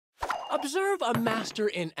Observe a master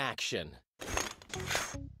in action.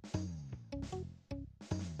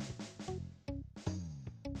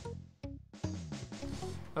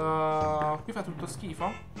 Qui fa tutto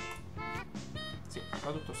schifo? Sì,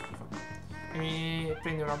 fa tutto schifo. E mi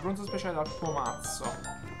prendi una bronza speciale dal tuo mazzo.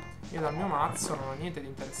 Io dal mio mazzo non ho niente di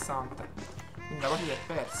interessante. Quindi la partita è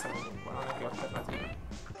persa comunque, non è che ho alternative.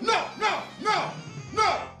 No, no, no,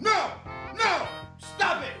 no, no, no!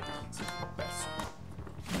 Stop it! Sì, ho perso.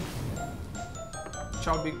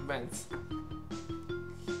 Ciao Big Benz.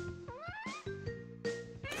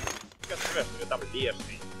 Там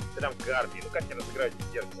леший, ты там карпий. Ну как тебе разыграть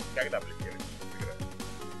сердце? Когда, блин, я разыграю?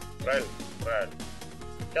 Правильно? Правильно.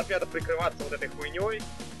 Сейчас мне надо прикрываться вот этой хуйней.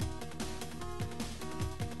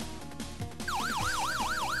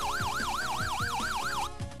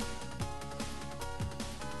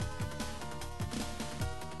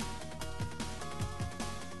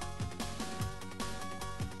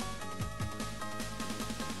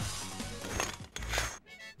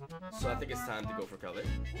 So I think it's time to go for color.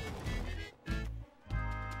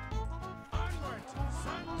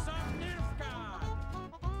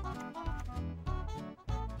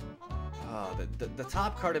 The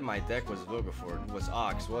top card in my deck was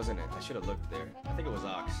Ox, wasn't it? I should have looked there. I think it was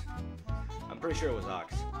Ox. I'm pretty sure it was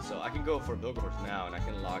Ox. So I can go for Vilgefortz now, and I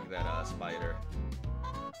can log that spider.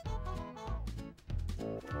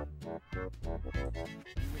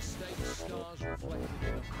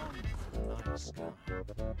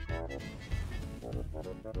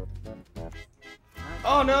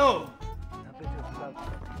 Oh no!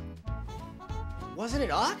 Wasn't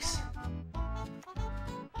it Ox?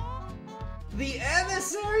 The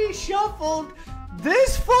emissary shuffled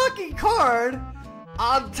this fucking card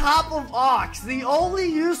on top of Ox, the only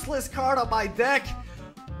useless card on my deck.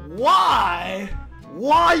 Why?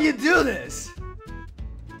 Why you do this?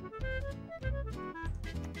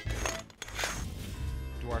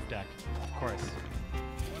 Dwarf deck, of course.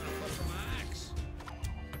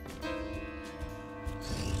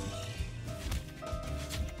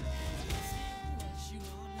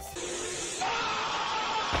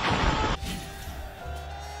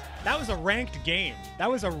 That was a ranked game. That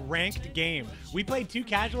was a ranked game. We played 2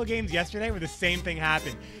 casual games yesterday where the same thing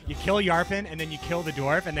happened. You kill Yarpin and then you kill the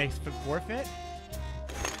dwarf and they forfeit.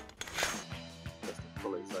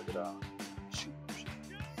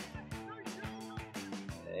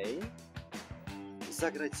 Ej,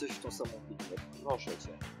 zagraj coś w tą samą bitwę, proszę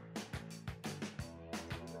cię.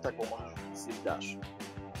 Taką masz, Sirdash.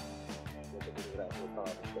 Ja tego nie grałem, to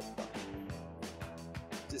ta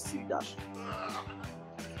to jest Sirdash.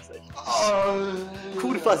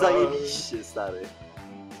 Kurwa, zajebiście, stary.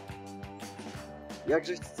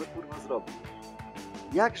 Jakżeś ty to kurwa zrobił?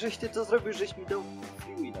 Jakżeś ty to zrobił, żeś mi dał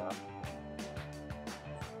free wina?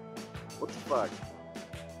 What the fuck?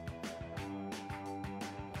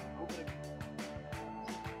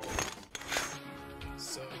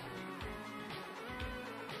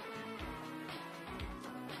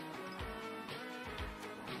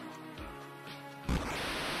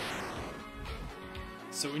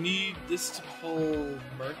 So we need this to pull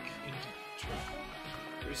Merc into Truck.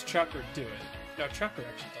 There's Truck or do it. No, Trucker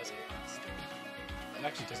actually doesn't. It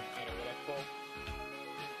actually doesn't matter what I pull.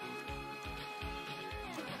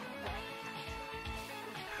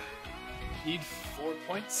 Need 4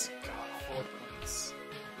 points? God, 4 points.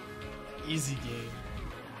 Easy game.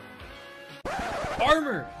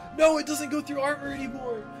 Armor! No, it doesn't go through armor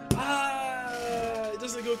anymore! Ah! It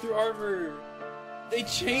doesn't go through armor! They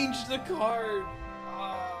changed the card!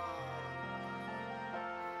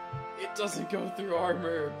 It doesn't go through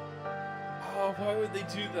armor. Oh, why would they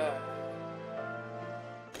do that?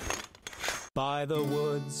 By the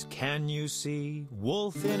woods can you see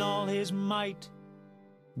Wolf in all his might,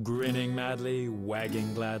 grinning madly,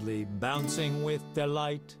 wagging gladly, bouncing with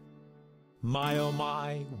delight. My oh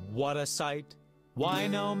my, what a sight! Why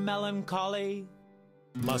no melancholy?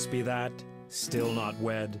 Must be that, still not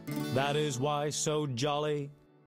wed, that is why so jolly.